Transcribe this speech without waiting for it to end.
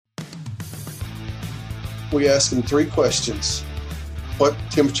we ask them 3 questions. What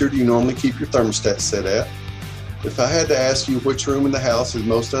temperature do you normally keep your thermostat set at? If I had to ask you which room in the house is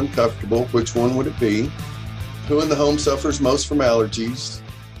most uncomfortable, which one would it be? Who in the home suffers most from allergies?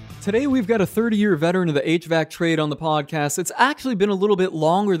 Today, we've got a 30-year veteran of the HVAC trade on the podcast. It's actually been a little bit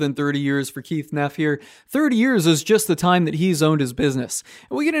longer than 30 years for Keith Neff here. 30 years is just the time that he's owned his business.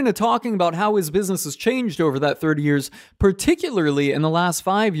 And we get into talking about how his business has changed over that 30 years, particularly in the last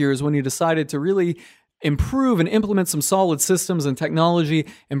 5 years when he decided to really improve and implement some solid systems and technology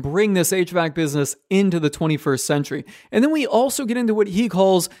and bring this HVAC business into the 21st century. And then we also get into what he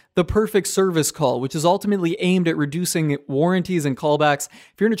calls the perfect service call, which is ultimately aimed at reducing warranties and callbacks.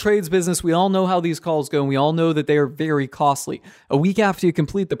 If you're in a trades business, we all know how these calls go, and we all know that they are very costly. A week after you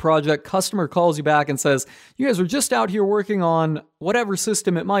complete the project, customer calls you back and says, you guys were just out here working on whatever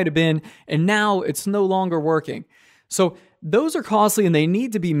system it might have been, and now it's no longer working. So those are costly and they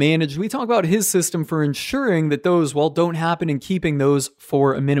need to be managed. We talk about his system for ensuring that those, don't happen and keeping those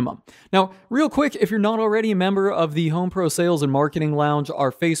for a minimum. Now, real quick, if you're not already a member of the Home Pro Sales and Marketing Lounge,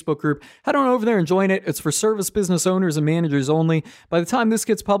 our Facebook group, head on over there and join it. It's for service business owners and managers only. By the time this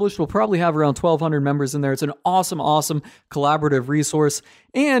gets published, we'll probably have around 1,200 members in there. It's an awesome collaborative resource.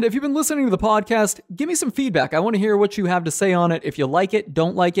 And if you've been listening to the podcast, give me some feedback. I want to hear what you have to say on it. If you like it,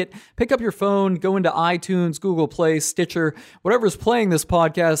 don't like it, pick up your phone, go into iTunes, Google Play, Stitcher, whatever's playing this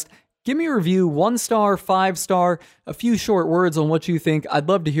podcast. Give me a review, 1 star, 5 star, a few short words on what you think. I'd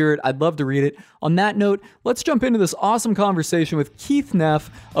love to hear it. I'd love to read it. On that note, let's jump into this awesome conversation with Keith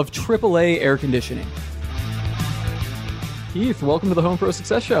Neff of AAA Air Conditioning. Keith, welcome to the Home Pro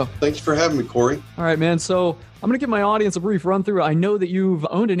Success Show. Thank you for having me, Corey. All right, man. So I'm going to give my audience a brief run through. I know that you've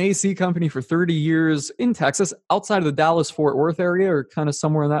owned an AC company for 30 years in Texas, outside of the Dallas-Fort Worth area or kind of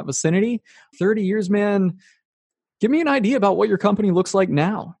somewhere in that vicinity. 30 years, man. Give me an idea about what your company looks like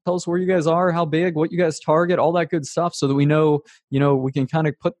now. Tell us where you guys are, how big, what you guys target, all that good stuff so that we know, we can kind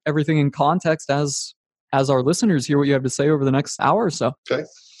of put everything in context as our listeners hear what you have to say over the next hour or so. Okay.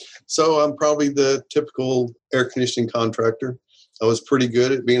 So I'm probably the typical air conditioning contractor. I was pretty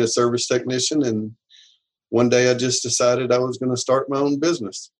good at being a service technician, and one day I just decided I was going to start my own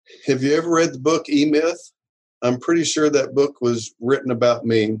business. Have you ever read the book E-Myth? I'm pretty sure that book was written about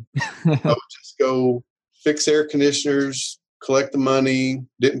me. I would just go fix air conditioners, collect the money,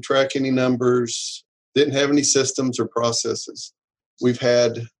 didn't track any numbers, didn't have any systems or processes.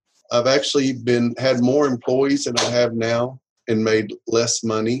 I've actually had more employees than I have now and made less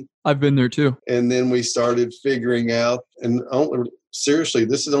money. I've been there too. And then we started figuring out, and seriously,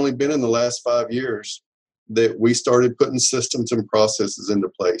 this has only been in the last 5 years that we started putting systems and processes into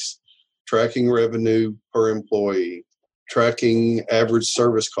place, tracking revenue per employee, tracking average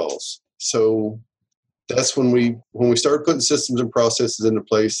service calls. So that's when we started putting systems and processes into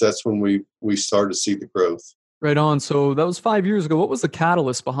place, that's when we started to see the growth. Right on. So that was 5 years ago. What was the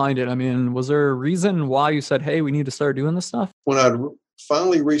catalyst behind it? I mean, was there a reason why you said, hey, we need to start doing this stuff? When I'd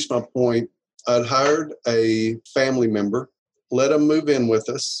finally reached my point, I'd hired a family member, let him move in with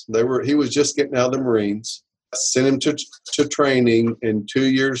us. He was just getting out of the Marines. I sent him to training, and 2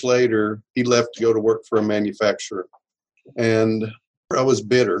 years later, he left to go to work for a manufacturer. And I was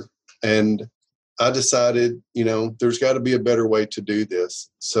bitter, and I decided, there's got to be a better way to do this.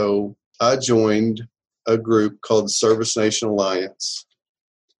 So I joined a group called the Service Nation Alliance,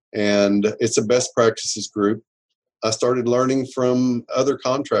 and it's a best practices group. I started learning from other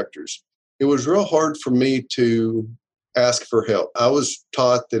contractors. It was real hard for me to ask for help. I was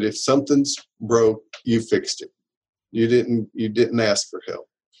taught that if something's broke, you fixed it. You didn't ask for help.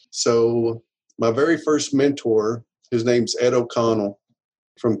 So my very first mentor, his name's Ed O'Connell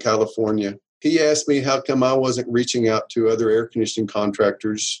from California. He asked me how come I wasn't reaching out to other air conditioning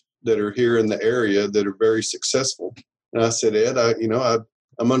contractors that are here in the area that are very successful. And I said, Ed,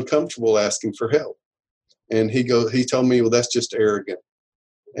 I'm uncomfortable asking for help. And he told me, well, that's just arrogant.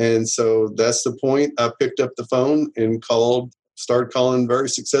 And so that's the point. I picked up the phone and started calling very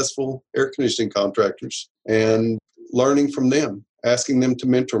successful air conditioning contractors and learning from them, asking them to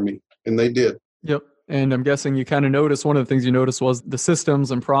mentor me. And they did. Yep. And I'm guessing you kind of noticed, one of the things you noticed was the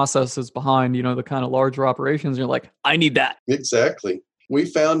systems and processes behind, the kind of larger operations. You're like, I need that. Exactly. We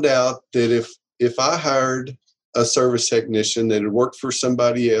found out that if I hired a service technician that had worked for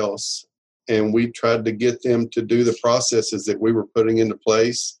somebody else and we tried to get them to do the processes that we were putting into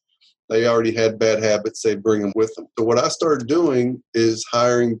place, they already had bad habits, they'd bring them with them. So what I started doing is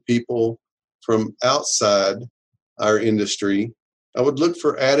hiring people from outside our industry. I would look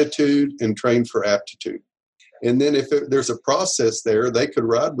for attitude and train for aptitude. And then if there's a process there, they could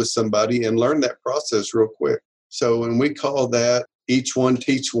ride with somebody and learn that process real quick. So when we call that each one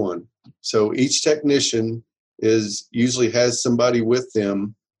teach one, So each technician usually has somebody with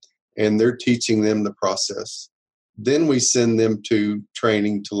them, and they're teaching them the process. Then we send them to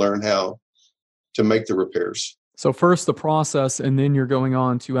training to learn how to make the repairs. So first the process, and then you're going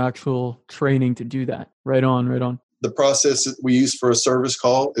on to actual training to do that. Right on, right on. The process that we use for a service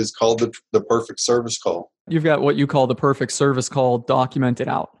call is called the perfect service call. You've got what you call the perfect service call documented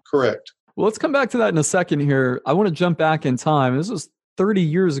out. Correct. Well, let's come back to that in a second here. I want to jump back in time. This was 30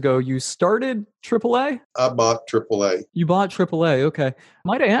 years ago. You started AAA? I bought AAA. You bought AAA. Okay.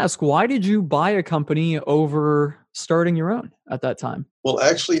 Might I ask, why did you buy a company over starting your own at that time? Well,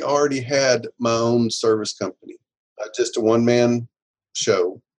 actually, I already had my own service company, just a one-man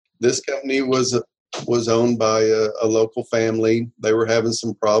show. This company was owned by a local family. They were having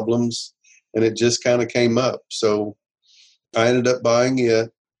some problems, and it just kind of came up. So I ended up buying it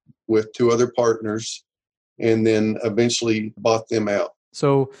with two other partners, and then eventually bought them out.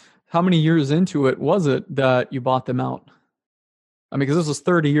 So how many years into it was it that you bought them out? I mean, because this was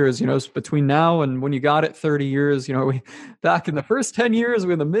 30 years, it's between now and when you got it, 30 years, back in the first 10 years,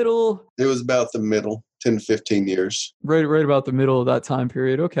 we're in the middle. It was about the middle, 10 to 15 years. Right about the middle of that time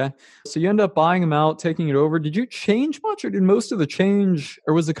period. Okay. So you end up buying them out, taking it over. Did you change much, or did most of the change,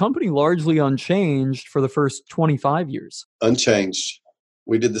 or was the company largely unchanged for the first 25 years? Unchanged.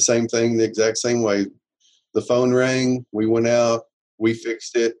 We did the same thing the exact same way. The phone rang, we went out, we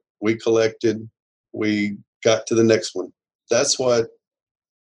fixed it, we collected, we got to the next one. That's what,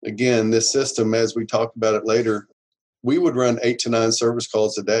 again, this system, as we talk about it later, we would run 8 to 9 service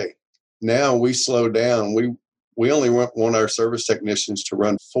calls a day. Now we slow down. We only want our service technicians to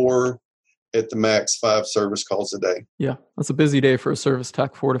run 4, at the max, 5 service calls a day. Yeah, that's a busy day for a service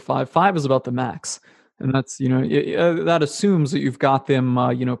tech, 4 to 5. 5 is about the max. And that's, that assumes that you've got them,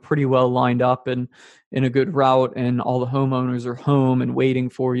 pretty well lined up and in a good route, and all the homeowners are home and waiting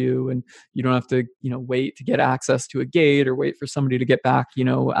for you, and you don't have to, wait to get access to a gate or wait for somebody to get back,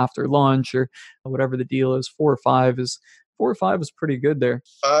 after lunch or whatever the deal is. 4 or 5 is pretty good there.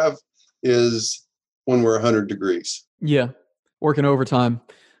 5 is when we're 100 degrees. Yeah, working overtime,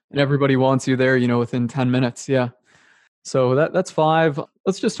 and everybody wants you there, within 10 minutes. Yeah. So that's 5.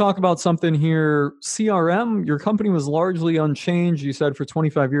 Let's just talk about something here. CRM, your company was largely unchanged, you said, for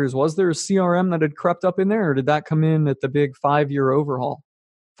 25 years. Was there a CRM that had crept up in there, or did that come in at the big 5-year overhaul?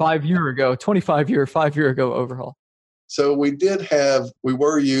 5-year ago, 25-year, 5-year ago overhaul. So we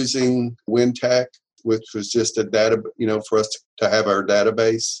were using WinTAC, which was just a data, for us to have our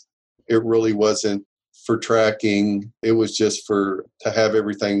database. It really wasn't for tracking. It was just to have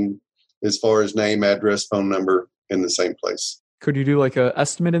everything as far as name, address, phone number in the same place. Could you do like a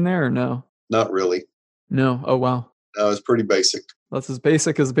estimate in there, or no? Not really. No. Oh, wow. No, it's pretty basic. That's as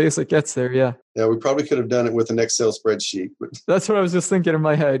basic gets there. Yeah. Yeah, we probably could have done it with an Excel spreadsheet. But that's what I was just thinking in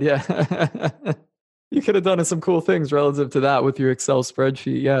my head. Yeah. You could have done some cool things relative to that with your Excel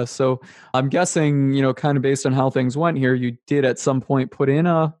spreadsheet. Yeah. So I'm guessing, kind of based on how things went here, you did at some point put in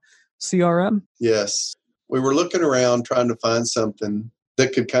a CRM? Yes. We were looking around trying to find something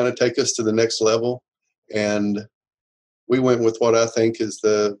that could kind of take us to the next level. And we went with what I think is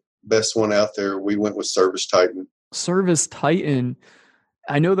the best one out there. We went with Service Titan. Service Titan.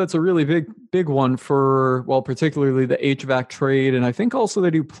 I know that's a really big one for, particularly the HVAC trade. And I think also they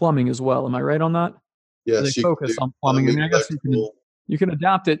do plumbing as well. Am I right on that? Yes. They focus on plumbing. I mean, I guess you can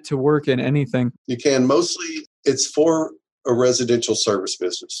adapt it to work in anything. You can. Mostly it's for a residential service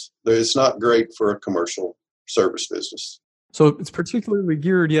business. It's not great for a commercial service business. So it's particularly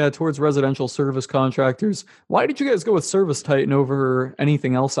geared, towards residential service contractors. Why did you guys go with Service Titan over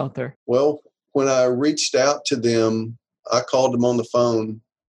anything else out there? Well, when I reached out to them, I called them on the phone,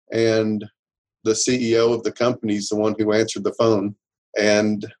 and the CEO of the company is the one who answered the phone.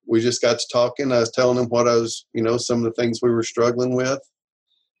 And we just got to talking. I was telling him what I was, some of the things we were struggling with.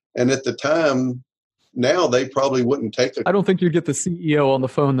 And at the time, now they probably wouldn't take it. I don't think you'd get the CEO on the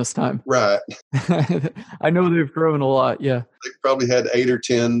phone this time. Right. I know they've grown a lot. Yeah. They probably had 8 or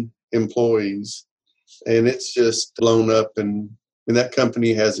 10 employees, and it's just blown up, and that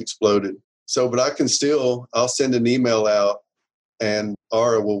company has exploded. So, but I'll send an email out, and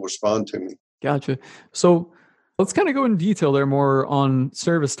Ara will respond to me. Gotcha. So let's kind of go in detail there more on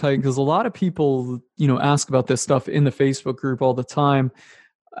Service Titan, because a lot of people, ask about this stuff in the Facebook group all the time.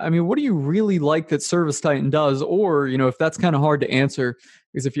 I mean, what do you really like that Service Titan does? Or, if that's kind of hard to answer,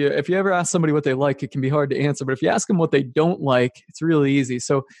 because if you ever ask somebody what they like, it can be hard to answer. But if you ask them what they don't like, it's really easy.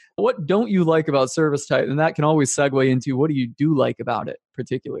 So what don't you like about Service Titan? And that can always segue into what do you do like about it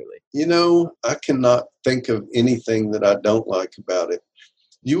particularly? I cannot think of anything that I don't like about it.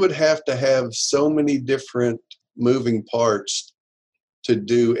 You would have to have so many different moving parts to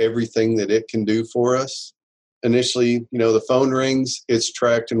do everything that it can do for us. Initially, the phone rings, it's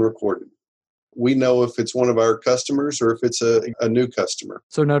tracked and recorded. We know if it's one of our customers or if it's a new customer.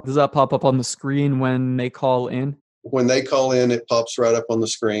 So now does that pop up on the screen when they call in? When they call in, it pops right up on the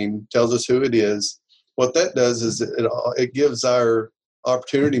screen, tells us who it is. What that does is it gives our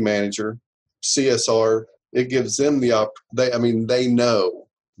opportunity manager, CSR, it gives them they know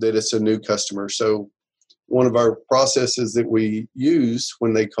that it's a new customer. So one of our processes that we use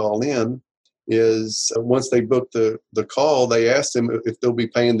when they call in is once they book the call, they ask them if they'll be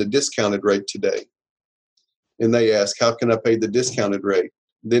paying the discounted rate today. And they ask, how can I pay the discounted rate?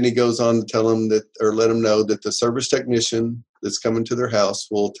 Then he goes on to tell them let them know that the service technician that's coming to their house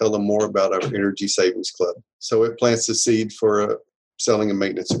will tell them more about our Energy Savings Club. So it plants the seed for selling a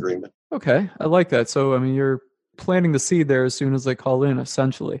maintenance agreement. Okay, I like that. So, you're planting the seed there as soon as they call in,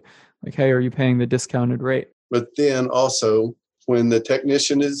 essentially. Like, hey, are you paying the discounted rate? But then also, when the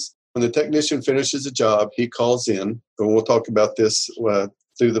technician finishes a job, he calls in, and we'll talk about this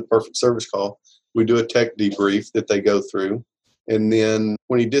through the Perfect Service Call. We do a tech debrief that they go through. And then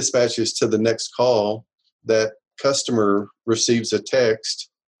when he dispatches to the next call, that customer receives a text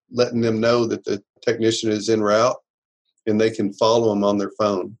letting them know that the technician is en route, and they can follow him on their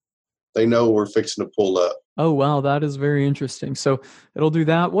phone. They know we're fixing to pull up. Oh, wow. That is very interesting. So it'll do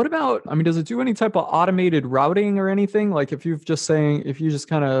that. What about, does it do any type of automated routing or anything? Like if you just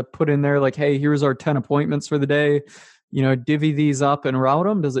kind of put in there like, hey, here's our 10 appointments for the day, divvy these up and route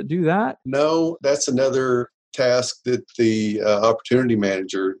them. Does it do that? No, that's another task that the opportunity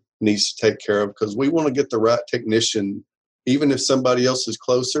manager needs to take care of, because we want to get the right technician, even if somebody else is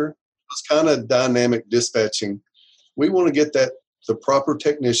closer. It's kind of dynamic dispatching. We want to get the proper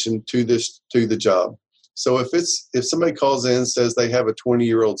technician to the job. So if somebody calls in and says they have a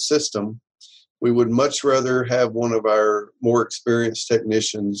 20-year-old system, we would much rather have one of our more experienced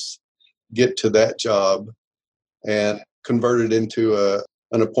technicians get to that job and convert it into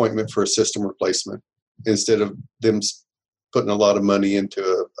an appointment for a system replacement instead of them putting a lot of money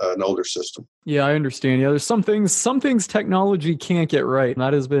into an older system. Yeah, I understand. Yeah, there's some things technology can't get right.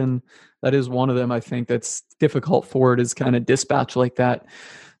 And that is one of them, I think, that's difficult for it, is kind of dispatch like that.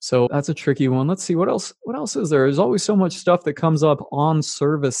 So that's a tricky one. Let's see, what else is there? There's always so much stuff that comes up on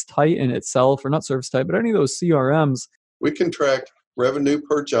Service Titan itself, or not Service Titan, but any of those CRMs. We can track revenue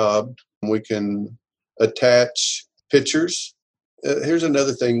per job. We can attach pictures. Here's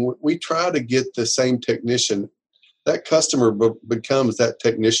another thing. We try to get the same technician. That customer becomes that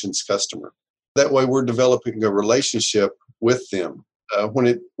technician's customer. That way we're developing a relationship with them.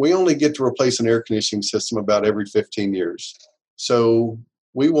 We only get to replace an air conditioning system about every 15 years. So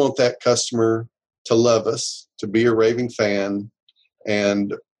we want that customer to love us, to be a raving fan,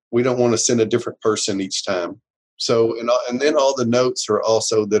 and we don't want to send a different person each time. So, and then all the notes are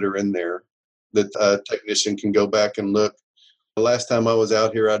also that are in there that a technician can go back and look. The last time I was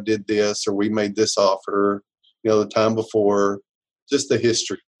out here, I did this, or we made this offer, the time before, just the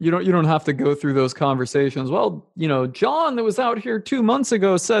history. You don't have to go through those conversations. Well, John that was out here 2 months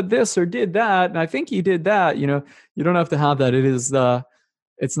ago said this or did that, and I think he did that. You don't have to have that.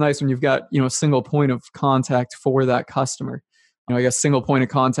 It's nice when you've got, a single point of contact for that customer. I guess single point of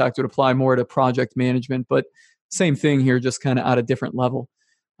contact would apply more to project management, but same thing here, just kind of at a different level,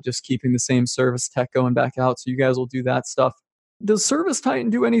 just keeping the same service tech going back out. So you guys will do that stuff. Does Service Titan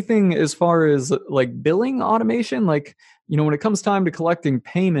do anything as far as like billing automation? Like, when it comes time to collecting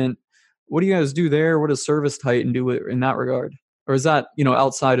payment, what do you guys do there? What does Service Titan do in that regard? Or is that,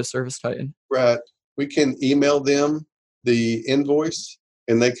 outside of Service Titan? Right. We can email them the invoice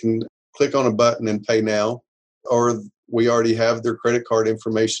and they can click on a button and pay now. Or we already have their credit card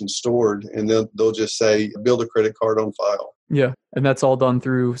information stored, and they'll just say, build a credit card on file. Yeah. And that's all done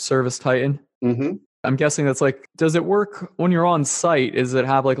through Service Titan? Mm-hmm. I'm guessing that's like, does it work when you're on site? Does it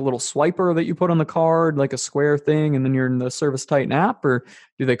have like a little swiper that you put on the card, like a square thing, and then you're in the Service Titan app? Or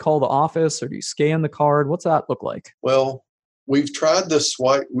do they call the office, or do you scan the card? What's that look like? Well, we've tried the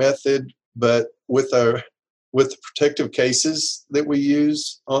swipe method, but with the protective cases that we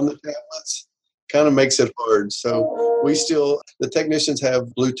use on the tablets, kind of makes it hard. So the technicians have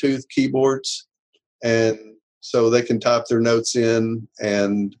Bluetooth keyboards, and so they can type their notes in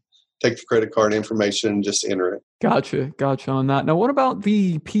and take the credit card information and just enter it. Gotcha on that. Now, what about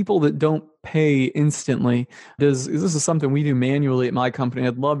the people that don't pay instantly? This is something we do manually at my company.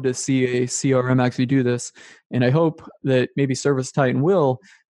 I'd love to see a CRM actually do this, and I hope that maybe Service Titan will.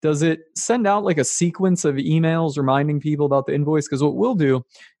 Does it send out like a sequence of emails reminding people about the invoice? Because what we'll do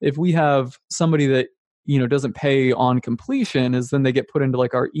if we have somebody that doesn't pay on completion is then they get put into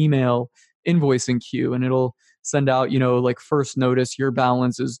like our email invoicing queue, and it'll send out, like first notice, your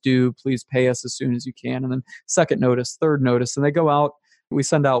balance is due, please pay us as soon as you can. And then second notice, third notice, and they go out. We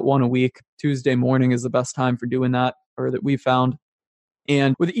send out one a week. Tuesday morning is the best time for doing that, or that we found.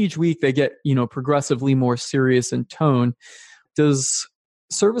 And with each week, they get, progressively more serious in tone. Does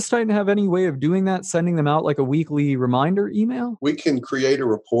Service Titan have any way of doing that, sending them out like a weekly reminder email? We can create a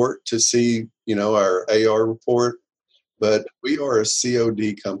report to see, our AR report, but we are a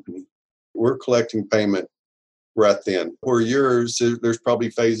COD company. We're collecting payment right then. Where yours, there's probably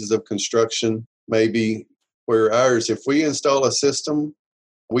phases of construction, maybe, where ours, if we install a system,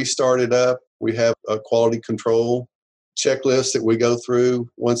 we start it up, we have a quality control checklist that we go through.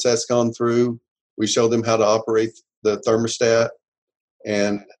 Once that's gone through, we show them how to operate the thermostat,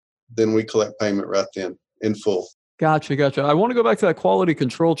 and then we collect payment right then in full. Gotcha. I want to go back to that quality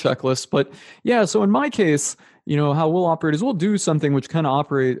control checklist, but yeah, so in my case, how we'll operate is we'll do something which kind of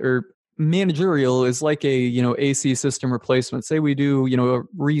operate or managerial is like a, AC system replacement. Say we do, a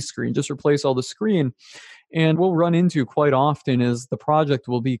rescreen, just replace all the screen. And we'll run into quite often is the project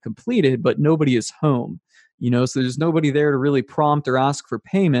will be completed, but nobody is home. So there's nobody there to really prompt or ask for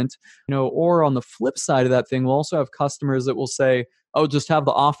payment, or on the flip side of that thing, we'll also have customers that will say, oh, just have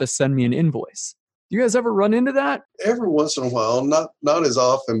the office send me an invoice. Do you guys ever run into that? Every once in a while, not as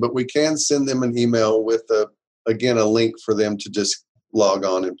often, but we can send them an email with a link for them to just log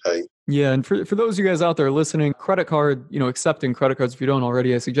on and pay. Yeah, and for those of you guys out there listening, credit card, accepting credit cards, if you don't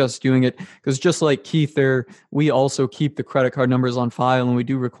already, I suggest doing it, because just like Keith there, we also keep the credit card numbers on file, and we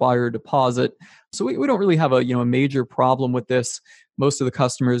do require a deposit. So we don't really have a major problem with this. Most of the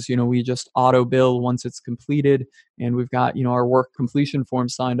customers, we just auto bill once it's completed, and we've got, our work completion form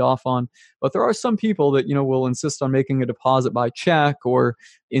signed off on. But there are some people that, will insist on making a deposit by check or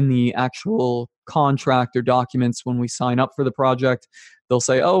in the actual contract or documents when we sign up for the project. They'll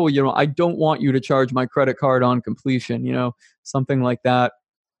say, oh, I don't want you to charge my credit card on completion, something like that.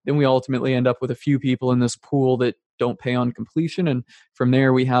 Then we ultimately end up with a few people in this pool that don't pay on completion. And from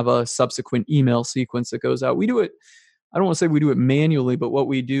there, we have a subsequent email sequence that goes out. We do it, I don't want to say we do it manually, but what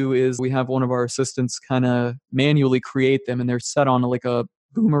we do is we have one of our assistants kind of manually create them, and they're set on like a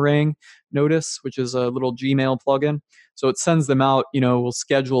boomerang notice, which is a little Gmail plugin. So it sends them out, we'll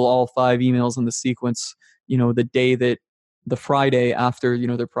schedule all 5 emails in the sequence, the Friday after,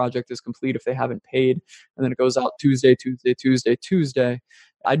 their project is complete if they haven't paid. And then it goes out Tuesday.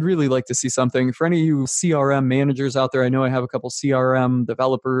 I'd really like to see something for any of you CRM managers out there. I know I have a couple CRM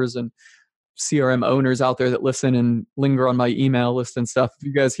developers and CRM owners out there that listen and linger on my email list and stuff. If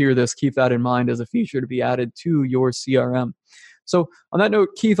you guys hear this, keep that in mind as a feature to be added to your CRM. So on that note,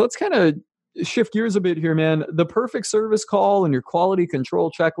 Keith, let's kind of shift gears a bit here, man. The perfect service call and your quality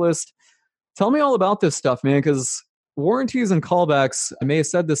control checklist. Tell me all about this stuff, man, because warranties and callbacks, I may have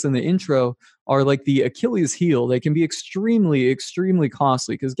said this in the intro, are like the Achilles heel. They can be extremely, extremely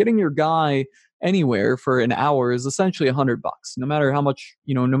costly because getting your guy anywhere for an hour is essentially $100. No matter how much,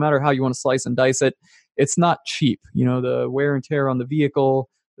 no matter how you want to slice and dice it, it's not cheap. The wear and tear on the vehicle,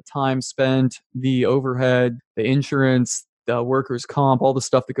 the time spent, the overhead, the insurance, the workers' comp, all the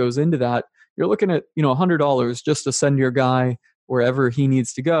stuff that goes into that. You're looking at, $100 just to send your guy wherever he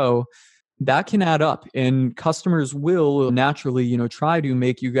needs to go. That can add up, and customers will naturally, try to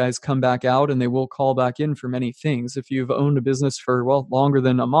make you guys come back out, and they will call back in for many things. If you've owned a business for, longer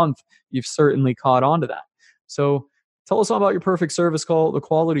than a month, you've certainly caught on to that. So tell us all about your perfect service call, the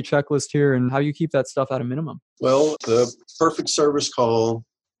quality checklist here, and how you keep that stuff at a minimum. Well, the perfect service call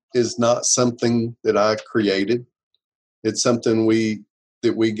is not something that I created. It's something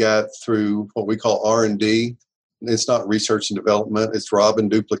that we got through what we call R&D. It's not research and development. It's rob and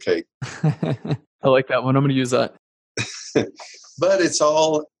duplicate. I like that one. I'm going to use that. But it's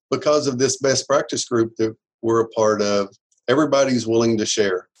all because of this best practice group that we're a part of. Everybody's willing to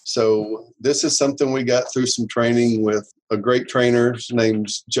share. So this is something we got through some training with a great trainer. His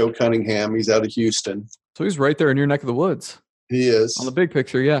name's Joe Cunningham. He's out of Houston. So he's right there in your neck of the woods. He is. On the big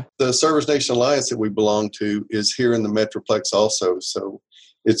picture, yeah. The Service Nation Alliance that we belong to is here in the Metroplex also. So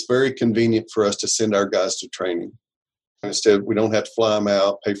it's very convenient for us to send our guys to training. Instead, we don't have to fly them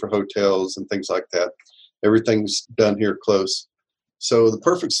out, pay for hotels and things like that. Everything's done here close. So the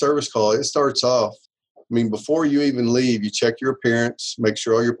perfect service call, it starts off, before you even leave, you check your appearance, make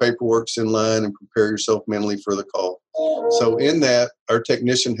sure all your paperwork's in line, and prepare yourself mentally for the call. So in that, our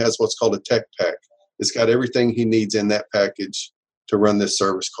technician has what's called a tech pack. It's got everything he needs in that package to run this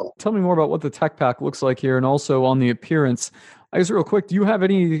service call. Tell me more about what the tech pack looks like here, and also on the appearance. I guess real quick, do you have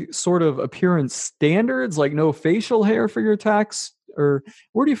any sort of appearance standards, like no facial hair for your techs? or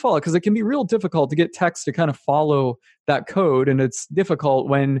where do you follow? Because it can be real difficult to get techs to kind of follow that code. And it's difficult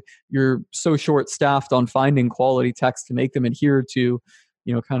when you're so short staffed on finding quality techs to make them adhere to,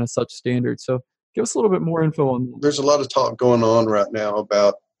 kind of such standards. So give us a little bit more info on that. There's a lot of talk going on right now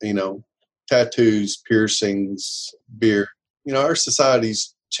about, tattoos, piercings, beard. Our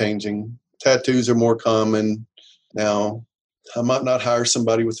society's changing. Tattoos are more common now. I might not hire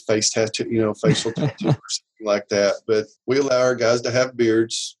somebody with face tattoo, facial tattoo or something like that, but we allow our guys to have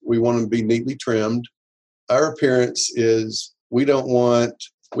beards. We want them to be neatly trimmed. Our appearance is, we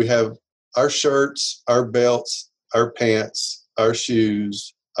have our shirts, our belts, our pants, our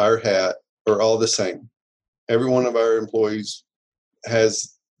shoes, our hat are all the same. Every one of our employees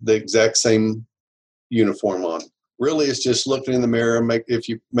has the exact same uniform on. Really, it's just looking in the mirror,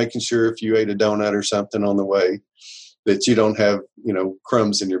 making sure if you ate a donut or something on the way, that you don't have,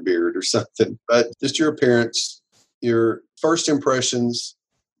 crumbs in your beard or something. But just your appearance, your first impressions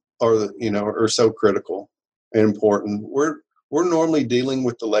are so critical and important. We're normally dealing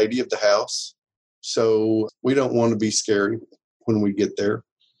with the lady of the house, so we don't want to be scary when we get there.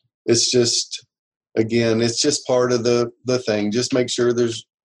 It's just, again, it's just part of the thing. Just make sure there's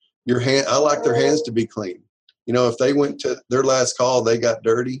your hand. I like their hands to be clean. If they went to their last call, they got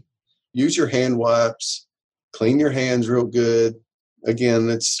dirty, use your hand wipes, clean your hands real good. Again,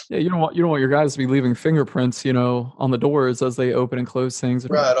 you don't want your guys to be leaving fingerprints, on the doors as they open and close things.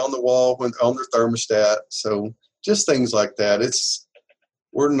 Right, on the wall, on their thermostat. So just things like that.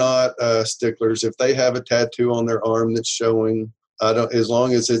 We're not sticklers. If they have a tattoo on their arm that's showing, as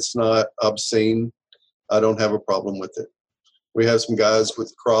long as it's not obscene, I don't have a problem with it. We have some guys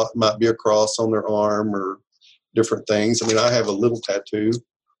with might be a cross on their arm or different things. I mean, I have a little tattoo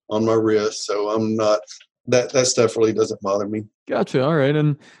on my wrist, so I'm not. That stuff really doesn't bother me. Gotcha. All right.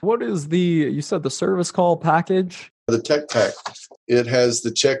 And what is you said the service call package? The tech pack. It has the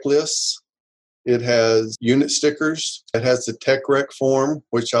checklists. It has unit stickers. It has the tech rec form,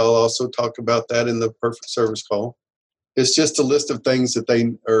 which I'll also talk about that in the perfect service call. It's just a list of things that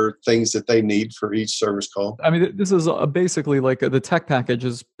they need for each service call. I mean, this is basically the tech package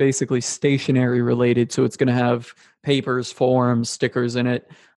is basically stationery related. So it's going to have papers, forms, stickers in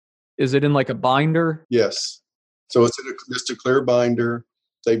it. Is it in a binder? Yes. So it's just a clear binder.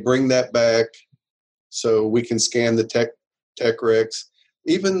 They bring that back so we can scan the tech recs.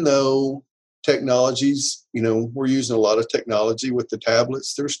 Even though technologies, we're using a lot of technology with the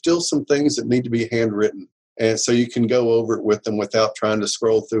tablets, there's still some things that need to be handwritten. And so you can go over it with them without trying to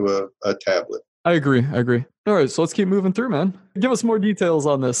scroll through a tablet. I agree. All right, so let's keep moving through, man. Give us more details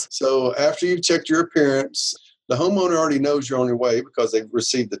on this. So after you've checked your appearance, the homeowner already knows you're on your way because they've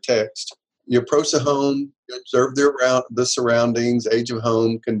received the text. You approach the home, you observe the surroundings, age of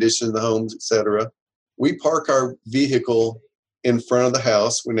home, condition of the homes, etc. We park our vehicle in front of the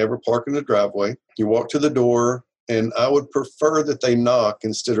house. We never park in the driveway. You walk to the door, and I would prefer that they knock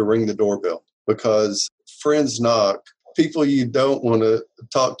instead of ring the doorbell, because friends knock. People you don't want to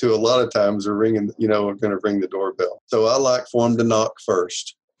talk to a lot of times are going to ring the doorbell. So I like for them to knock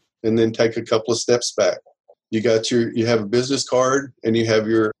first and then take a couple of steps back. You have a business card, and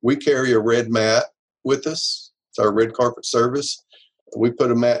we carry a red mat with us. It's our red carpet service. We put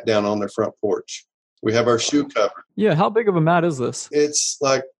a mat down on their front porch. We have our shoe cover. Yeah. How big of a mat is this? It's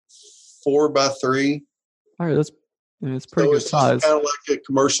like 4x3. All right. It's pretty good size. It's kind of like a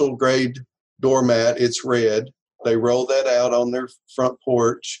commercial grade doormat. It's red. They roll that out on their front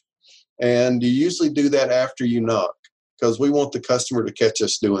porch. And you usually do that after you knock, because we want the customer to catch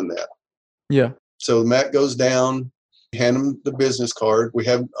us doing that. Yeah. So the mat goes down, hand them the business card.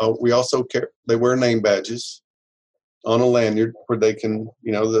 We also they wear name badges on a lanyard where they can,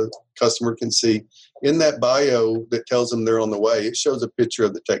 the customer can see. In that bio that tells them they're on the way, it shows a picture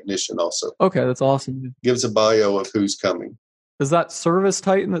of the technician also. Okay, that's awesome. Gives a bio of who's coming. Is that Service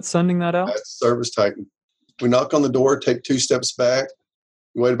Titan that's sending that out? That's Service Titan. We knock on the door, take 2 steps back.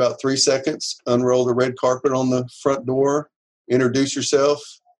 You wait about 3 seconds, unroll the red carpet on the front door, introduce yourself.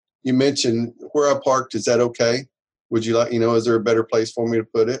 You mentioned where I parked. Is that okay? Would you like, is there a better place for me to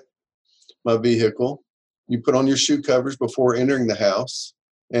put it? My vehicle. You put on your shoe covers before entering the house.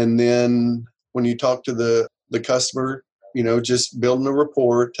 And then when you talk to the customer, just building a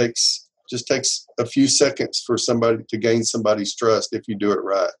rapport takes a few seconds for somebody to gain somebody's trust if you do it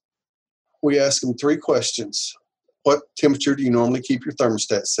right. We ask them 3 questions. What temperature do you normally keep your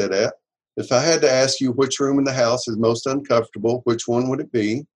thermostat set at? If I had to ask you which room in the house is most uncomfortable, which one would it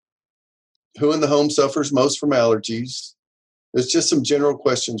be? Who in the home suffers most from allergies? There's just some general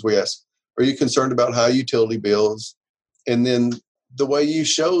questions we ask. Are you concerned about high utility bills? And then the way you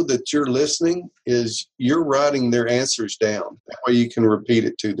show that you're listening is you're writing their answers down. That way you can repeat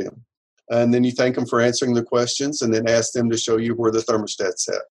it to them. And then you thank them for answering the questions and then ask them to show you where the thermostat's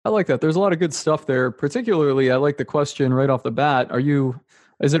at. I like that. There's a lot of good stuff there. Particularly, I like the question right off the bat.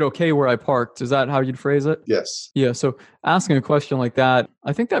 Is it okay where I parked? Is that how you'd phrase it? Yes. Yeah. So asking a question like that,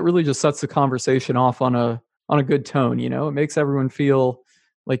 I think that really just sets the conversation off on a good tone. It makes everyone feel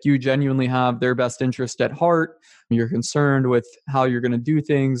like you genuinely have their best interest at heart. You're concerned with how you're going to do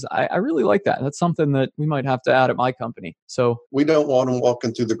things. I really like that. That's something that we might have to add at my company. So we don't want them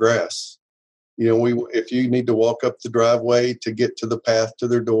walking through the grass. If you need to walk up the driveway to get to the path to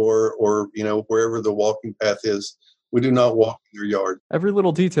their door or, wherever the walking path is, we do not walk in their yard. Every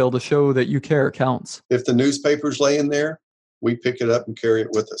little detail to show that you care counts. If the newspaper's laying there, we pick it up and carry it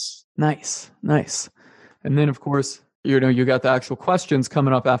with us. Nice. And then, of course, you got the actual questions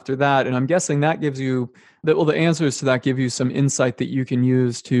coming up after that. And I'm guessing that gives you the answers to that give you some insight that you can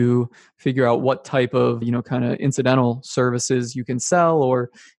use to figure out what type of, kind of incidental services you can sell or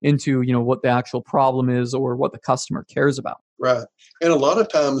into, what the actual problem is or what the customer cares about. Right. And a lot of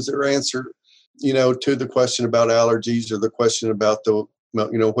times their answer, to the question about allergies or the question about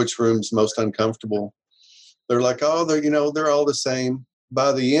which room's most uncomfortable, they're like, oh, they're all the same.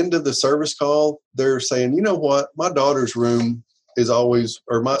 By the end of the service call, they're saying, you know what, my daughter's room is always,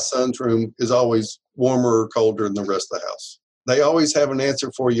 or my son's room is always warmer or colder than the rest of the house. They always have an answer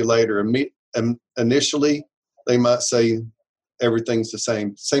for you later. And initially, they might say everything's the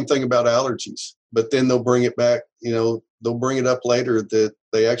same. Same thing about allergies. But then they'll bring it back, they'll bring it up later that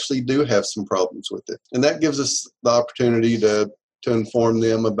they actually do have some problems with it. And that gives us the opportunity to inform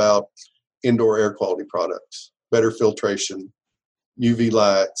them about indoor air quality products, better filtration, UV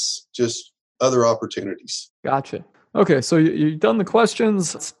lights, just other opportunities. Gotcha. Okay, so you've done the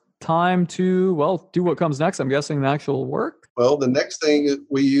questions. It's time to, do what comes next. I'm guessing the actual work. Well, the next thing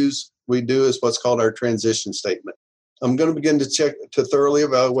we do is what's called our transition statement. I'm going to begin to thoroughly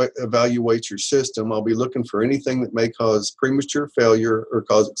evaluate your system. I'll be looking for anything that may cause premature failure or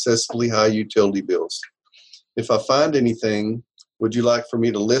cause excessively high utility bills. If I find anything, would you like for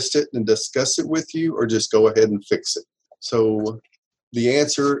me to list it and discuss it with you or just go ahead and fix it? So the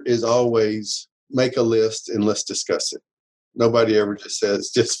answer is always make a list and let's discuss it. Nobody ever just says,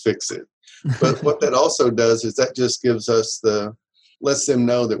 just fix it. But what that also does is that just lets them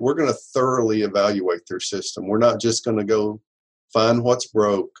know that we're going to thoroughly evaluate their system. We're not just going to go find what's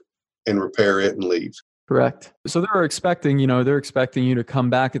broke and repair it and leave. Correct. So they're expecting you to come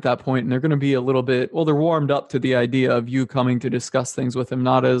back at that point, and they're going to be a little bit, they're warmed up to the idea of you coming to discuss things with them,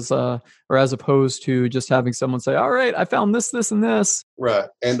 not as opposed to just having someone say, all right, I found this, this, and this. Right.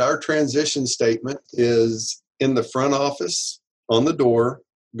 And our transition statement is in the front office, on the door,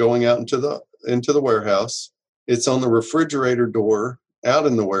 going out into the warehouse. It's on the refrigerator door out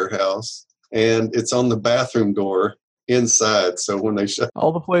in the warehouse, and it's on the bathroom door inside. So when they shut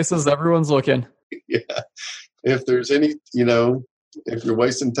all the places everyone's looking. Yeah. If there's any, if you're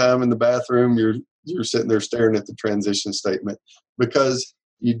wasting time in the bathroom, you're sitting there staring at the transition statement because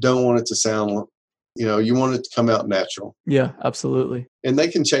you don't want it to sound, you want it to come out natural. Yeah, absolutely. And they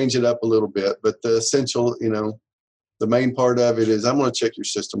can change it up a little bit, but the essential, the main part of it is I'm going to check your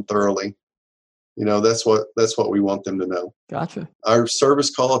system thoroughly. That's what we want them to know. Gotcha. Our service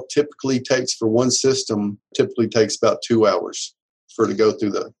call typically takes for one system, about 2 hours to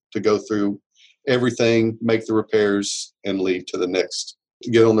go through everything, make the repairs, and leave to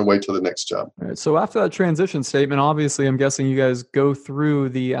get on their way to the next job. All right. So after that transition statement, obviously, I'm guessing you guys go through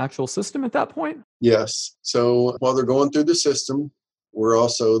the actual system at that point? Yes. So while they're going through the system,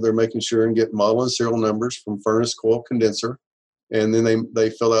 they're making sure and get model and serial numbers from furnace, coil, condenser. And then they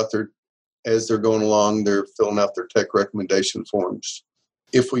fill out as they're going along, they're filling out their tech recommendation forms.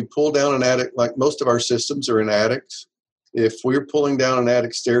 If we pull down an attic, like most of our systems are in attics, if we're pulling down an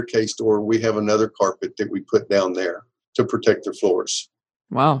attic staircase door, we have another carpet that we put down there to protect their floors.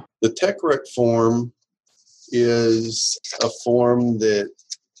 Wow. The tech rec form is a form that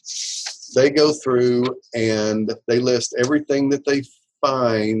they go through and they list everything that they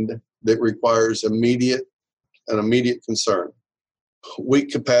find that requires an immediate concern. Weak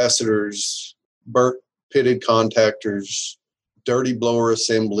capacitors, burnt pitted contactors, dirty blower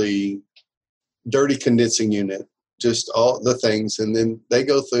assembly, dirty condensing unit, just all the things. And then they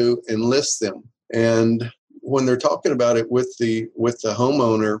go through and list them. And when they're talking about it with the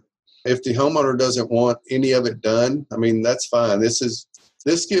homeowner, if the homeowner doesn't want any of it done, that's fine.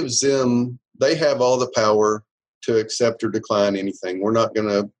 This gives them, they have all the power to accept or decline anything. We're not going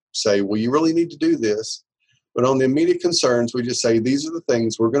to say, well, you really need to do this. But on the immediate concerns, we just say, these are the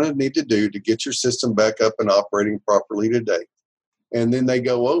things we're going to need to do to get your system back up and operating properly today. and then they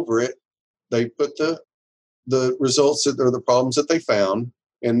go over it. They put the results that are the problems that they found,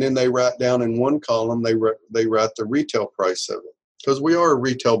 and then they write down in one column, they write the retail price of it, because we are a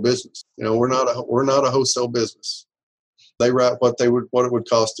retail business. We're not a wholesale business. They write what it would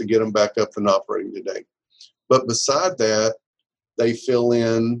cost to get them back up and operating today. But beside that, they fill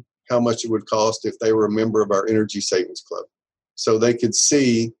in how much it would cost if they were a member of our Energy Savings Club. So they could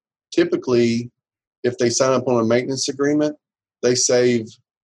see, typically, if they sign up on a maintenance agreement, they save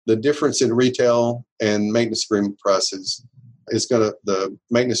the difference in retail and maintenance agreement prices. The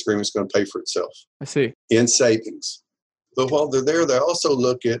maintenance agreement is going to pay for itself. I see. In savings. But while they're there, they also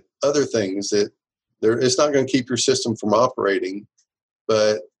look at other things that it's not going to keep your system from operating,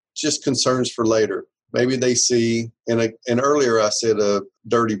 but just concerns for later. Maybe they see, and earlier I said a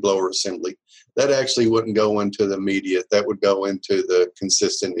dirty blower assembly. That actually wouldn't go into the immediate. That would go into the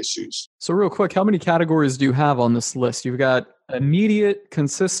consistent issues. So real quick, how many categories do you have on this list? You've got immediate,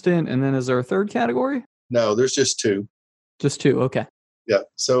 consistent, and then is there a third category? No, there's just two. Just two, okay. Yeah.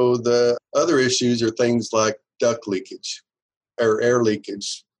 So the other issues are things like duct leakage or air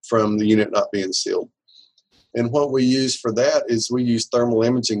leakage from the unit not being sealed. And what we use for that is we use thermal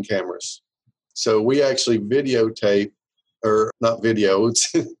imaging cameras. So we actually videotape, or not video,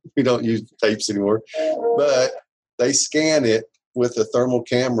 we don't use tapes anymore, but they scan it with a thermal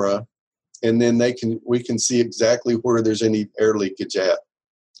camera, and then we can see exactly where there's any air leakage at,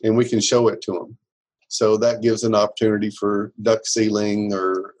 and we can show it to them. So that gives an opportunity for duct sealing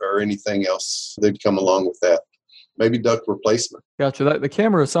or anything else that'd come along with that. Maybe duct replacement. Gotcha. The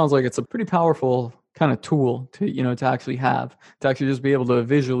camera sounds like it's a pretty powerful kind of tool to actually just be able to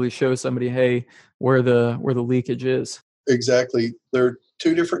visually show somebody, hey, where the leakage is. Exactly. There are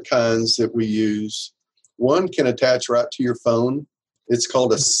two different kinds that we use. One can attach right to your phone. It's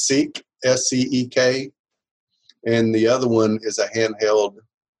called a SEEK, SEEK, and the other one is a handheld.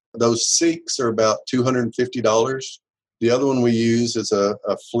 Those SEEKs are about $250. The other one we use is a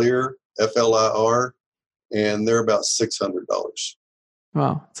FLIR, FLIR, and they're about $600.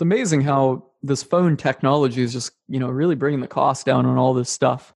 Wow. It's amazing how this phone technology is just, really bringing the cost down on all this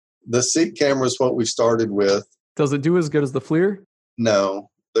stuff. The SEEK camera is what we started with. Does it do as good as the FLIR? No.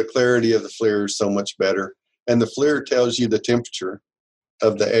 The clarity of the FLIR is so much better. And the FLIR tells you the temperature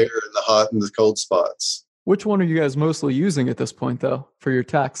of the air in the hot and the cold spots. Which one are you guys mostly using at this point, though, for your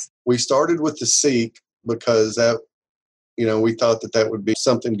text? We started with the SEEK because we thought that would be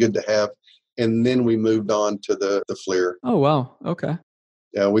something good to have. And then we moved on to the FLIR. Oh, wow. Okay.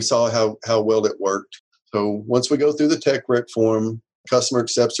 Yeah, we saw how well it worked. So once we go through the tech rec form, customer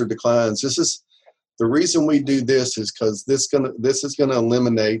accepts or declines. This is the reason we do this is because this is gonna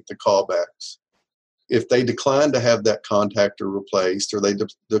eliminate the callbacks. If they decline to have that contactor replaced, or they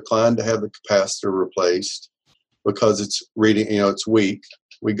decline to have the capacitor replaced because it's reading, it's weak,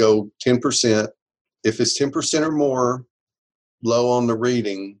 we go 10%. If it's 10% or more low on the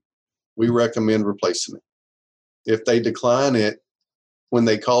reading, we recommend replacing it. If they decline it, when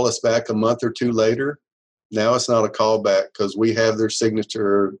they call us back a month or two later, now it's not a callback because we have their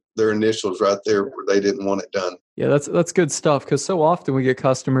signature, their initials right there where they didn't want it done. Yeah, that's good stuff, because so often we get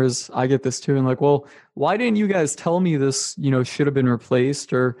customers, I get this too, and like, well, why didn't you guys tell me this, should have been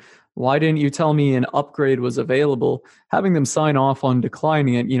replaced, or why didn't you tell me an upgrade was available? Having them sign off on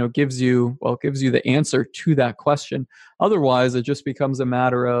declining it, gives you the answer to that question. Otherwise, it just becomes a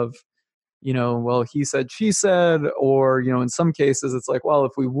matter of, well, he said, she said, or, in some cases it's like, well,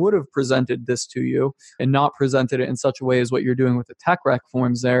 if we would have presented this to you and not presented it in such a way as what you're doing with the tech rec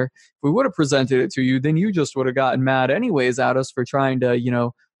forms there, if we would have presented it to you, then you just would have gotten mad anyways at us for trying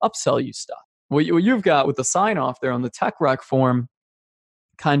to, upsell you stuff. What you've got with the sign off there on the tech rec form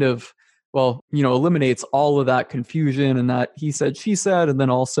kind of, eliminates all of that confusion and that he said, she said, and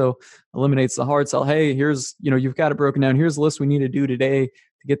then also eliminates the hard sell. Hey, here's, you've got it broken down. Here's the list we need to do today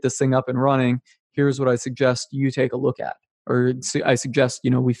to get this thing up and running. Here's what I suggest you take a look at, or I suggest,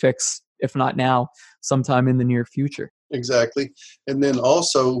 we fix, if not now, sometime in the near future. Exactly. And then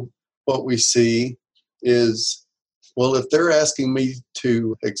also what we see is, well, if they're asking me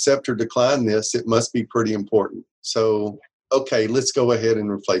to accept or decline this, it must be pretty important. So, okay, let's go ahead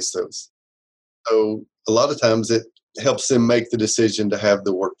and replace those. So a lot of times it helps them make the decision to have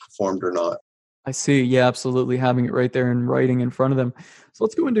the work performed or not. I see. Yeah, absolutely. Having it right there in writing in front of them. So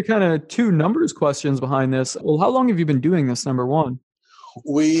let's go into kind of two numbers questions behind this. Well, how long have you been doing this, number one?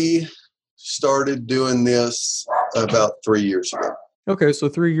 We started doing this about 3 years ago. Okay, so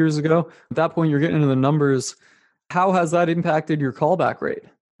 3 years ago. At that point, you're getting into the numbers. How has that impacted your callback rate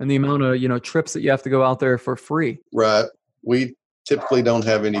and the amount of, trips that you have to go out there for free? Right. We typically don't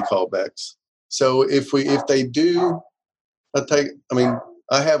have any callbacks. So if they do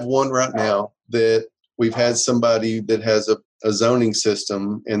I have one right now that we've had somebody that has a zoning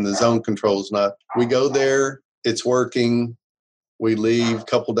system and the zone control's not. We go there, it's working. We leave. A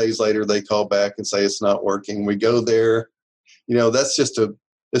couple days later, they call back and say it's not working. We go there. It's just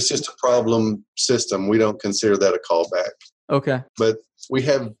a problem system. We don't consider that a callback. Okay. But we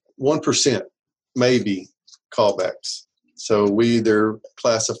have 1% maybe callbacks. So we either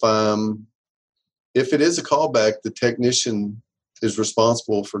classify them. If it is a callback, the technician is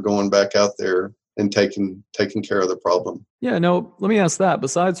responsible for going back out there and taking care of the problem. Yeah, no, let me ask that.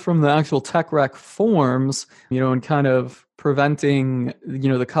 Besides from the actual tech rec forms, and kind of preventing,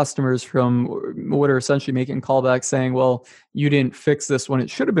 the customers from what are essentially making callbacks saying, well, you didn't fix this when it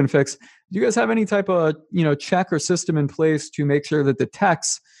should have been fixed. Do you guys have any type of, check or system in place to make sure that the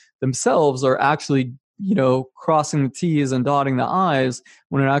techs themselves are actually, crossing the T's and dotting the I's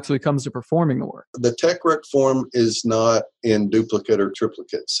when it actually comes to performing the work? The tech rec form is not in duplicate or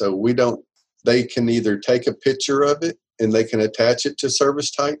triplicate. So they can either take a picture of it and they can attach it to Service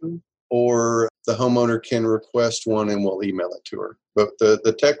Titan, or the homeowner can request one and we'll email it to her. But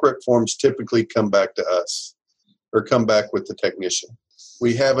the tech rec forms typically come back to us or come back with the technician.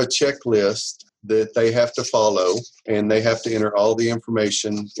 We have a checklist that they have to follow, and they have to enter all the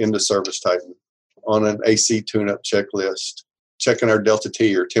information into Service Titan on an AC tune-up checklist, checking our delta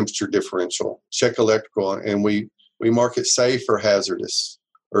T or temperature differential, check electrical, and we mark it safe or hazardous,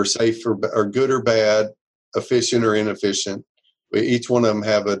 or safe or good or bad, efficient or inefficient. Each one of them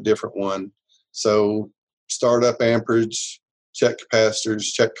have a different one. So startup amperage, check capacitors,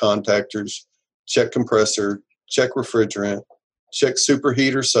 check contactors, check compressor, check refrigerant, check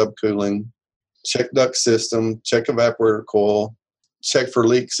superheater subcooling, check duct system, check evaporator coil, check for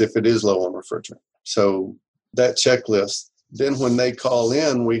leaks if it is low on refrigerant. So that checklist. Then when they call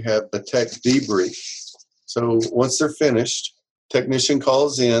in, we have the tech debrief. So once they're finished, technician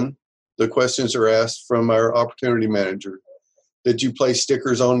calls in. The questions are asked from our opportunity manager. Did you place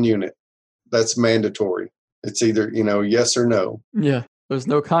stickers on unit? That's mandatory. It's either, yes or no. Yeah. There's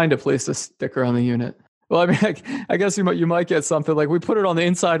no kind of place a sticker on the unit. Well, I guess you might get something like we put it on the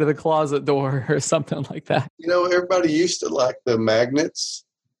inside of the closet door or something like that. Everybody used to like the magnets,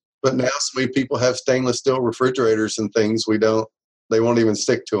 but now so many people have stainless steel refrigerators and things they won't even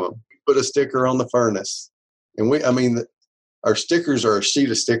stick to them. Put a sticker on the furnace. And our stickers are a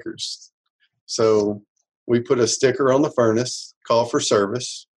sheet of stickers. So we put a sticker on the furnace, call for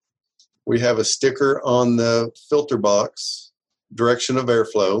service. We have a sticker on the filter box, direction of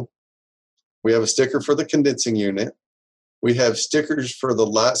airflow. We have a sticker for the condensing unit. We have stickers for the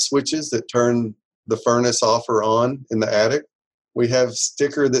light switches that turn the furnace off or on in the attic. We have a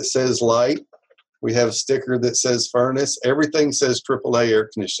sticker that says light. We have a sticker that says furnace. Everything says AAA air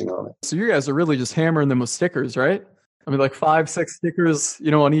conditioning on it. So you guys are really just hammering them with stickers, right? Like 5-6 stickers,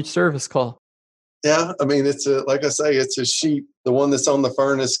 on each service call. Yeah, it's like I say, it's a sheet. The one that's on the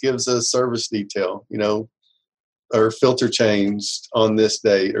furnace gives a service detail, or filter changed on this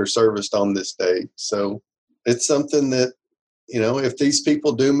date or serviced on this date. So it's something that, if these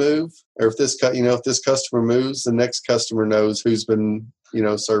people do move, or if this customer moves, the next customer knows who's been,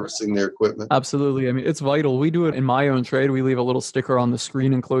 servicing their equipment. Absolutely. It's vital. We do it in my own trade. We leave a little sticker on the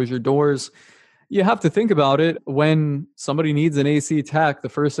screen enclosure doors. You have to think about it when somebody needs an AC tech. The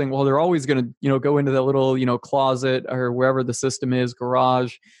first thing, they're always going to, go into that little, closet or wherever the system is,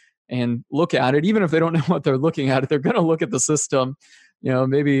 garage, and look at it. Even if they don't know what they're looking at, they're going to look at the system,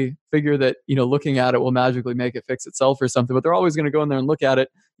 maybe figure that, looking at it will magically make it fix itself or something, but they're always going to go in there and look at it.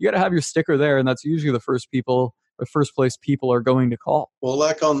 You got to have your sticker there. And that's usually the first place people are going to call. Well,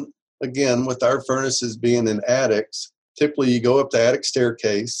 again, with our furnaces being in attics, typically you go up the attic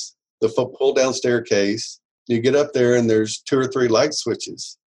staircase, the pull down staircase, you get up there and there's 2 or 3 light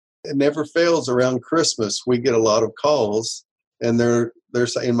switches. It never fails around Christmas. We get a lot of calls and they're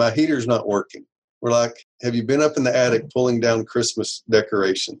saying, my heater's not working. We're like, have you been up in the attic pulling down Christmas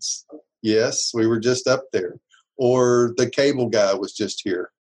decorations? Yes, we were just up there. Or the cable guy was just here.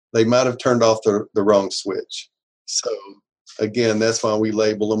 They might have turned off the wrong switch. So again, that's why we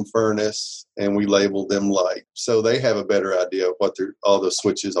label them furnace and we label them light. So they have a better idea of what all the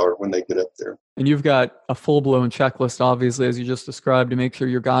switches are when they get up there. And you've got a full-blown checklist, obviously, as you just described, to make sure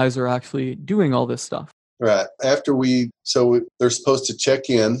your guys are actually doing all this stuff. Right. So they're supposed to check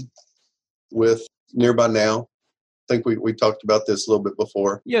in with Nearby Now. I think we talked about this a little bit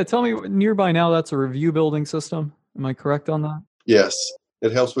before. Yeah, tell me, Nearby Now, that's a review building system. Am I correct on that? Yes.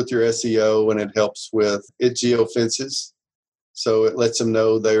 It helps with your SEO and it helps with geofences. So it lets them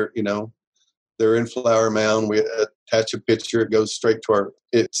know they're in Flower Mound. We attach a picture. It goes straight to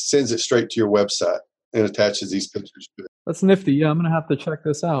it sends it straight to your website and attaches these pictures to it. That's nifty. Yeah, I'm going to have to check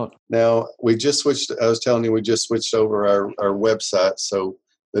this out. Now, I was telling you, we just switched over our website. So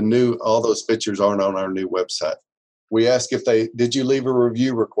all those pictures aren't on our new website. We ask did you leave a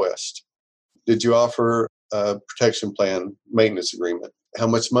review request? Did you offer a protection plan maintenance agreement? How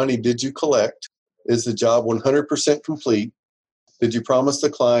much money did you collect? Is the job 100% complete? Did you promise the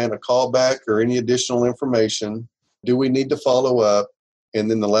client a callback or any additional information? Do we need to follow up? And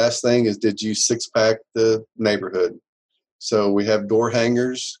then the last thing is, did you six-pack the neighborhood? So we have door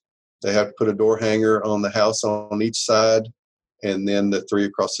hangers. They have to put a door hanger on the house on each side, and then the 3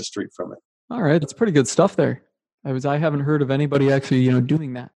 across the street from it. All right. That's pretty good stuff there. I haven't heard of anybody actually,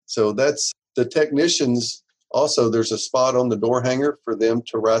 doing that. So that's the technicians. Also, there's a spot on the door hanger for them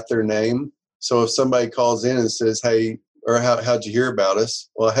to write their name. So if somebody calls in and says, hey, or how'd you hear about us?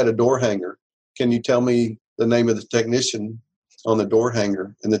 Well, I had a door hanger. Can you tell me the name of the technician on the door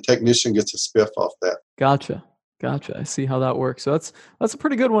hanger? And the technician gets a spiff off that. Gotcha. I see how that works. So that's a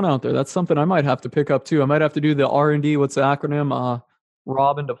pretty good one out there. That's something I might have to pick up too. I might have to do the R&D. What's the acronym?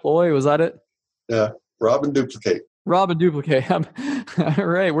 Rob and deploy. Was that it? Yeah. Rob and duplicate. All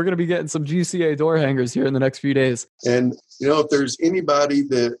right. We're going to be getting some GCA door hangers here in the next few days. And, if there's anybody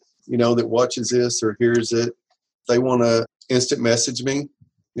that, that watches this or hears it, they want to instant message me,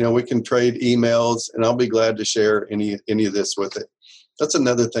 we can trade emails, and I'll be glad to share any of this with it. That's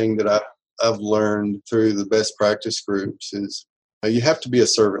another thing that I've learned through the best practice groups is you have to be a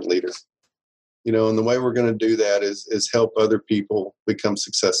servant leader, and the way we're going to do that is help other people become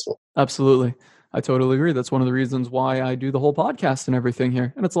successful. Absolutely. I totally agree. That's one of the reasons why I do the whole podcast and everything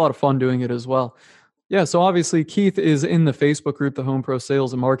here. And it's a lot of fun doing it as well. Yeah. So obviously Keith is in the Facebook group, the Home Pro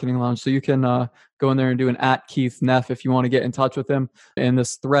Sales and Marketing Lounge. So you can go in there and do an @KeithNeff if you want to get in touch with him. And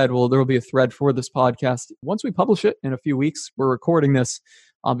this thread, there will be a thread for this podcast. Once we publish it in a few weeks, we're recording this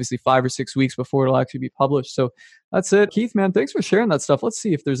obviously 5 or 6 weeks before it'll actually be published. So that's it. Keith, man, thanks for sharing that stuff. Let's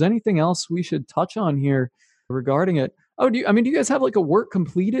see if there's anything else we should touch on here regarding it. Oh, do you guys have like a work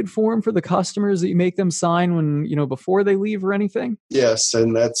completed form for the customers that you make them sign when, before they leave or anything? Yes.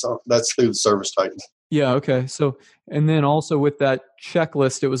 And that's through the Service Titan. Yeah. Okay. So, and then also with that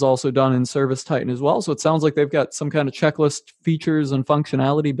checklist, it was also done in Service Titan as well. So it sounds like they've got some kind of checklist features and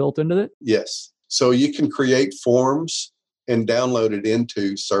functionality built into it. Yes. So you can create forms and download it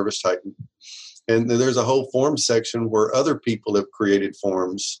into Service Titan. And there's a whole form section where other people have created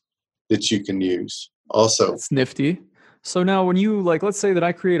forms that you can use also. That's nifty. So now when you let's say that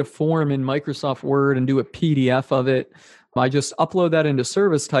I create a form in Microsoft Word and do a PDF of it, I just upload that into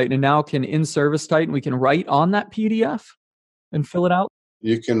Service Titan, and now in Service Titan, we can write on that PDF and fill it out.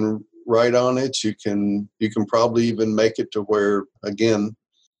 You can write on it. You can probably even make it to where, again,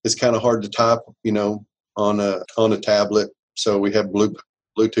 it's kind of hard to type, on a tablet. So we have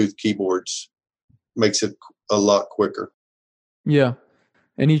Bluetooth keyboards. Makes it a lot quicker. Yeah.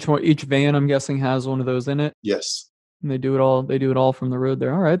 And each van, I'm guessing, has one of those in it. Yes. And they do it all from the road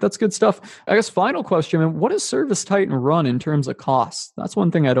there. All right, that's good stuff. I guess final question, man, what does Service Titan run in terms of costs? That's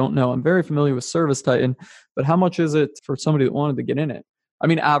one thing I don't know. I'm very familiar with Service Titan, but how much is it for somebody that wanted to get in it? I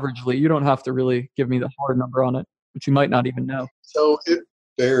mean, averagely, you don't have to really give me the hard number on it, which you might not even know. So it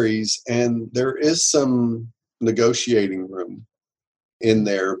varies, and there is some negotiating room in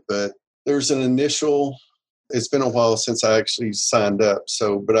there, but there's an initial, it's been a while since I actually signed up.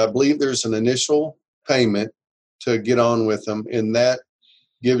 But I believe there's an initial payment to get on with them, and that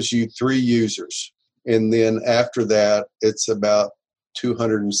gives you 3 users. And then after that, it's about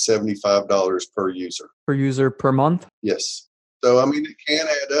 $275 per user. Per user per month? Yes. So, it can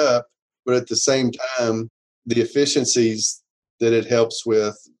add up, but at the same time, the efficiencies that it helps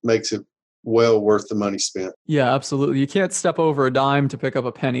with makes it well worth the money spent. Yeah, absolutely. You can't step over a dime to pick up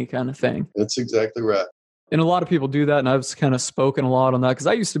a penny kind of thing. That's exactly right. And a lot of people do that, and I've kind of spoken a lot on that because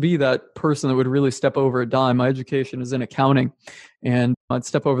I used to be that person that would really step over a dime. My education is in accounting, and I'd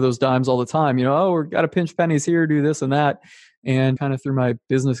step over those dimes all the time. We've got to pinch pennies here, do this and that. And kind of through my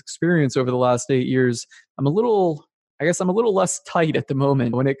business experience over the last 8 years, I'm a little less tight at the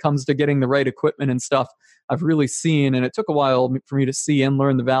moment when it comes to getting the right equipment and stuff. I've really seen, and it took a while for me to see and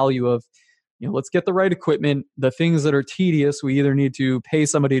learn the value of, let's get the right equipment. The things that are tedious, we either need to pay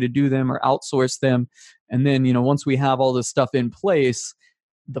somebody to do them or outsource them. And then, once we have all this stuff in place,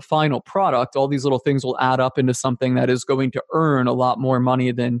 the final product, all these little things will add up into something that is going to earn a lot more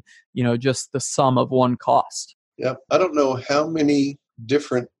money than, just the sum of one cost. Yeah. I don't know how many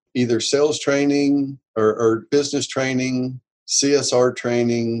different either sales training or business training, CSR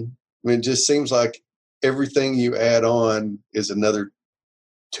training. It just seems like everything you add on is another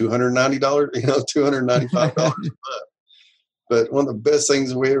 $290, $295 a month. But one of the best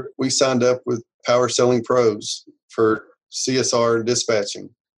things we signed up with Power Selling Pros for CSR and dispatching.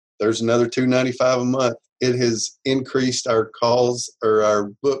 There's another $295 a month. It has increased our calls or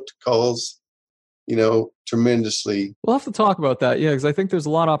our booked calls, tremendously. We'll have to talk about that. Yeah, because I think there's a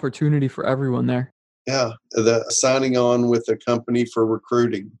lot of opportunity for everyone there. Yeah, the signing on with a company for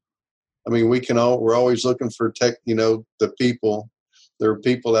recruiting. I mean, we're always looking for the people. There are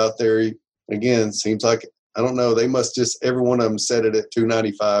people out there. Again, seems like, I don't know, they must just, every one of them set it at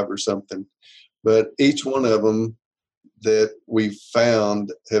 $295 or something. But each one of them that we've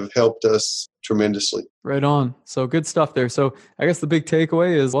found have helped us tremendously. Right on. So good stuff there. So I guess the big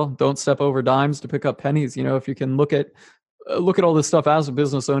takeaway is, well, don't step over dimes to pick up pennies. If you can look at all this stuff as a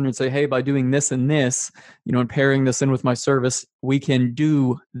business owner and say, hey, by doing this and this, and pairing this in with my service, we can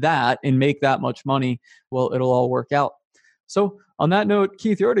do that and make that much money. Well, it'll all work out. So on that note,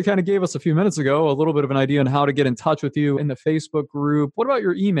 Keith, you already kind of gave us a few minutes ago a little bit of an idea on how to get in touch with you in the Facebook group. What about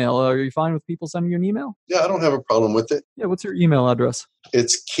your email? Are you fine with people sending you an email? Yeah, I don't have a problem with it. Yeah, what's your email address?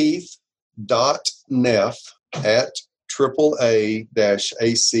 It's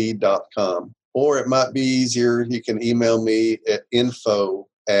keith.neff@AAA-AC.com. Or it might be easier, you can email me at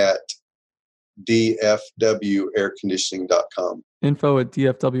info@dfwairconditioning.com.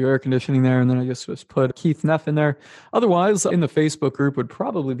 info@dfwairconditioning there, and then I guess just put Keith Neff in there. Otherwise, in the Facebook group would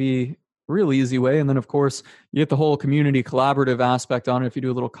probably be a real easy way. And then, of course, you get the whole community collaborative aspect on it if you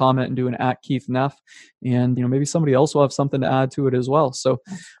do a little comment and do an @Keith Neff. And, maybe somebody else will have something to add to it as well. So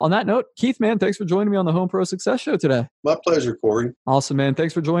on that note, Keith, man, thanks for joining me on the Home Pro Success Show today. My pleasure, Corey. Awesome, man.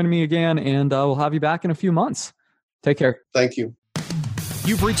 Thanks for joining me again, and we'll have you back in a few months. Take care. Thank you.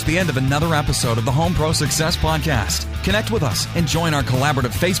 You've reached the end of another episode of the Home Pro Success Podcast. Connect with us and join our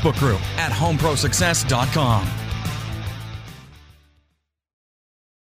collaborative Facebook group at homeprosuccess.com.